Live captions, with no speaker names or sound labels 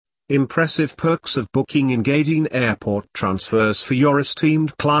Impressive perks of booking engaging airport transfers for your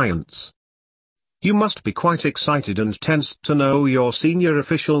esteemed clients. You must be quite excited and tensed to know your senior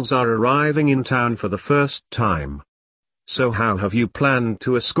officials are arriving in town for the first time. So how have you planned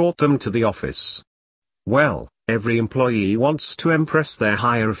to escort them to the office? Well, every employee wants to impress their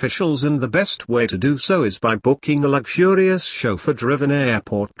higher officials, and the best way to do so is by booking a luxurious chauffeur-driven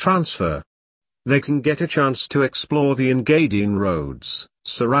airport transfer. They can get a chance to explore the engaging roads,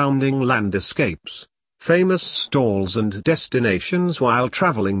 surrounding landscapes, famous stalls and destinations while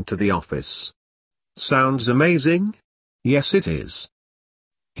traveling to the office. Sounds amazing? Yes, it is.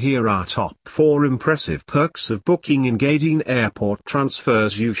 Here are top 4 impressive perks of booking engaging airport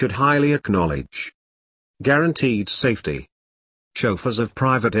transfers you should highly acknowledge. Guaranteed safety. Chauffeurs of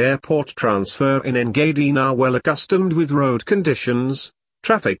private airport transfer in engaging are well accustomed with road conditions,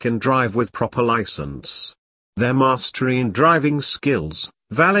 traffic and drive with proper license. Their mastery in driving skills,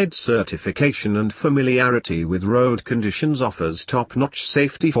 valid certification and familiarity with road conditions offers top-notch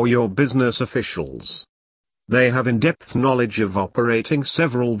safety for your business officials. They have in-depth knowledge of operating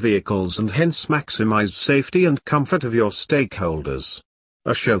several vehicles and hence maximize safety and comfort of your stakeholders.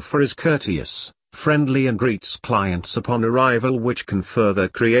 A chauffeur is courteous, friendly and greets clients upon arrival, which can further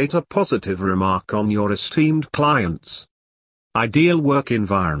create a positive remark on your esteemed clients. Ideal work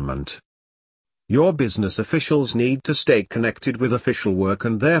environment. Your business officials need to stay connected with official work,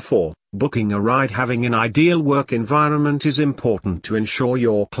 and therefore, booking a ride having an ideal work environment is important to ensure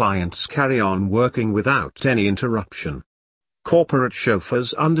your clients carry on working without any interruption. Corporate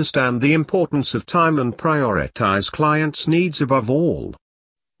chauffeurs understand the importance of time and prioritize clients' needs above all.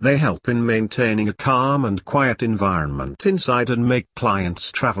 They help in maintaining a calm and quiet environment inside and make clients'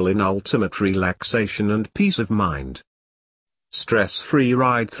 travel in ultimate relaxation and peace of mind. Stress-free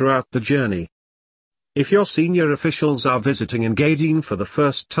ride throughout the journey. If your senior officials are visiting engaging for the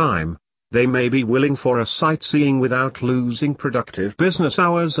first time, they may be willing for a sightseeing without losing productive business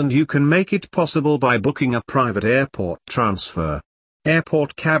hours, and you can make it possible by booking a private airport transfer.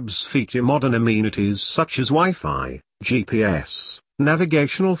 Airport cabs feature modern amenities such as Wi-Fi, GPS,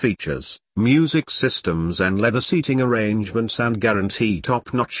 navigational features, music systems and leather seating arrangements, and guarantee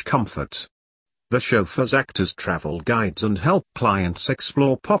top-notch comfort. The chauffeurs act as travel guides and help clients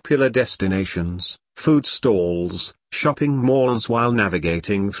explore popular destinations, food stalls, shopping malls while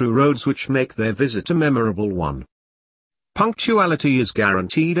navigating through roads which make their visit a memorable one. Punctuality is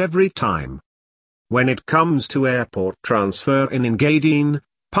guaranteed every time. When it comes to airport transfer in engaging,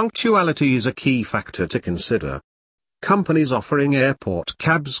 punctuality is a key factor to consider. Companies offering airport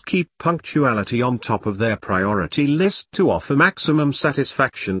cabs keep punctuality on top of their priority list to offer maximum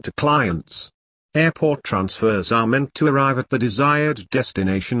satisfaction to clients. Airport transfers are meant to arrive at the desired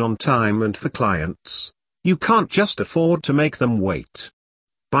destination on time, and for clients, you can't just afford to make them wait.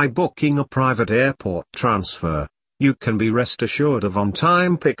 By booking a private airport transfer, you can be rest assured of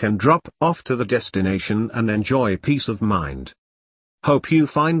on-time pick and drop off to the destination and enjoy peace of mind. Hope you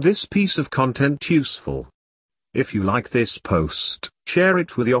find this piece of content useful. If you like this post, share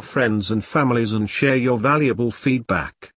it with your friends and families and share your valuable feedback.